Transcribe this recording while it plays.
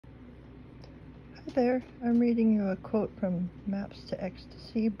Hi there, I'm reading you a quote from Maps to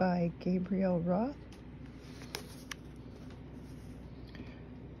Ecstasy by Gabrielle Roth.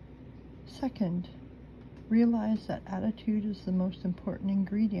 Second, realize that attitude is the most important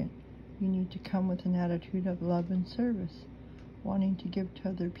ingredient. You need to come with an attitude of love and service, wanting to give to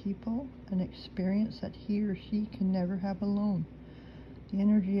other people an experience that he or she can never have alone. The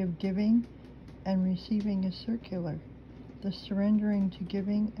energy of giving and receiving is circular. The surrendering to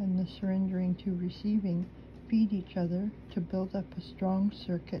giving and the surrendering to receiving feed each other to build up a strong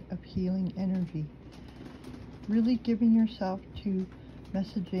circuit of healing energy. Really giving yourself to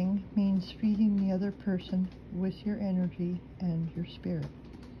messaging means feeding the other person with your energy and your spirit.